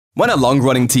When a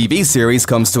long-running TV series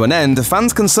comes to an end,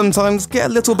 fans can sometimes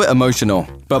get a little bit emotional.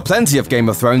 But plenty of Game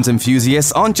of Thrones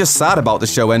enthusiasts aren't just sad about the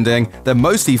show ending, they're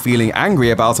mostly feeling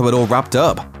angry about how it all wrapped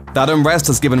up. That unrest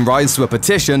has given rise to a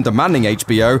petition demanding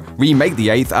HBO remake the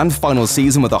 8th and final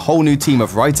season with a whole new team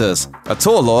of writers. A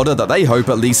tall order that they hope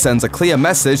at least sends a clear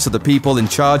message to the people in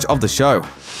charge of the show.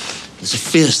 There's a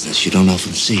fierceness you don't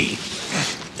often see.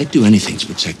 They'd do anything to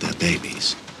protect their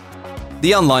babies.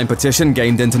 The online petition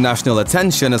gained international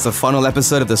attention as the final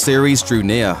episode of the series drew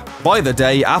near. By the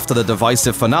day after the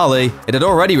divisive finale, it had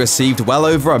already received well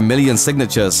over 1 million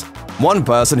signatures. One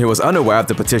person who was unaware of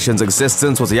the petition's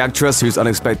existence was the actress whose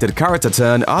unexpected character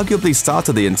turn arguably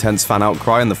started the intense fan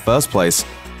outcry in the first place.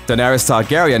 Daenerys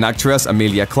Targaryen actress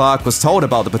Emilia Clarke was told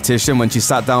about the petition when she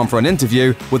sat down for an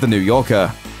interview with The New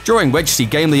Yorker, during which she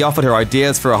gamely offered her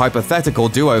ideas for a hypothetical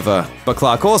do-over. But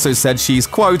Clarke also said she's,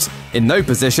 quote, "in no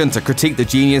position to critique the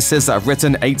geniuses that have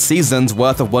written 8 seasons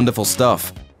worth of wonderful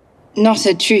stuff." Not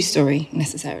a true story,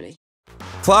 necessarily.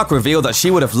 Clarke revealed that she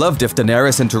would have loved if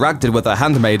Daenerys interacted with her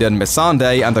handmaiden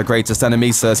Missandei and her greatest enemy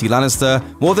Cersei Lannister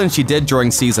more than she did during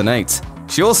Season 8.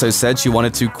 She also said she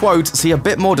wanted to, quote, "see a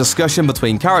bit more discussion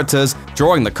between characters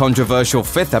during the controversial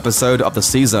 5th episode of the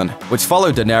season," which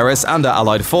followed Daenerys and her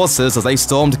allied forces as they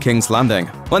stormed King's Landing.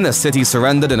 When the city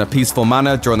surrendered in a peaceful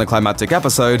manner during the climactic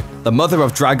episode, the Mother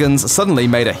of Dragons suddenly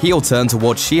made a heel turn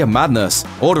towards sheer madness,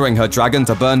 ordering her dragon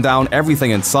to burn down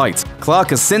everything in sight. Clarke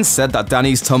has since said that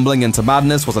Dany's tumbling into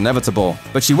madness was inevitable,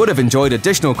 but she would have enjoyed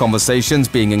additional conversations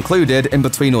being included in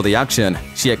between all the action.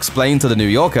 She explained to The New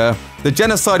Yorker, "The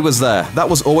genocide was there, that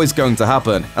was always going to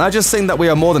happen, and I just think that we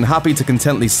are more than happy to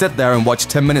contently sit there and watch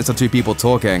 10 minutes of 2 people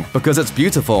talking, because it's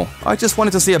beautiful. I just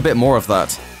wanted to see a bit more of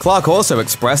that." Clarke also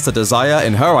expressed a desire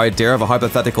in her idea of a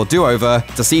hypothetical do-over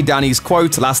to see Dany's,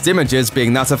 quote, "last images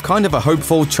being that of kind of a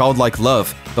hopeful, childlike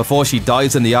love," before she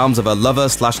dies in the arms of her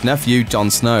lover/nephew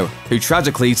Jon Snow, who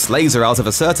tragically slays her out of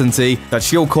a certainty that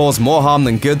she'll cause more harm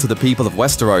than good to the people of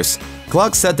Westeros.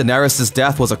 Clarke said Daenerys'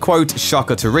 death was a, quote,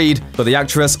 "shocker to read," but the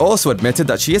actress also admitted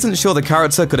that she isn't sure the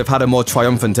character could have had a more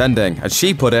triumphant ending. As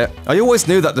she put it, "I always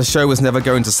knew that the show was never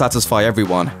going to satisfy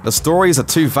everyone. The stories are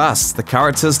too vast, the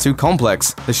characters too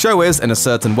complex. The show is, in a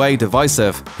certain way,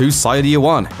 divisive. Whose side are you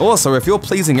on? Also, if you're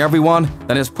pleasing everyone,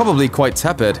 then it's probably quite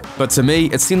tepid. But to me,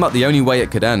 it seemed like the only way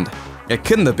it could end." It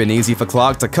couldn't have been easy for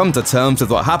Clarke to come to terms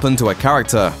with what happened to her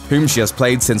character, whom she has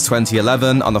played since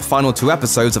 2011 on the final 2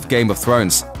 episodes of Game of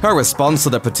Thrones. Her response to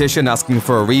the petition asking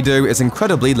for a redo is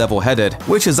incredibly level-headed,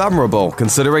 which is admirable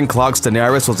considering Clarke's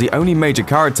Daenerys was the only major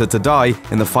character to die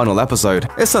in the final episode.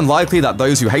 It's unlikely that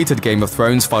those who hated Game of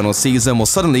Thrones' final season will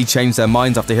suddenly change their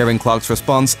minds after hearing Clarke's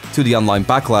response to the online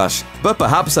backlash. But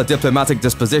perhaps a diplomatic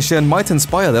disposition might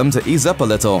inspire them to ease up a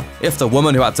little. If the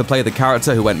woman who had to play the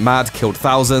character who went mad, killed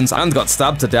thousands, and got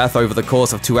stabbed to death over the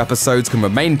course of 2 episodes can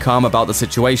remain calm about the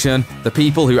situation, the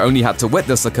people who only had to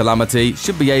witness the calamity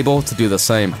should be able to do the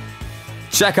same.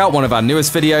 Check out one of our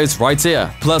newest videos right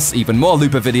here. Plus, even more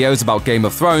Looper videos about Game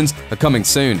of Thrones are coming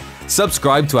soon.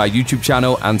 Subscribe to our YouTube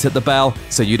channel and hit the bell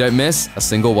so you don't miss a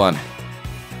single one.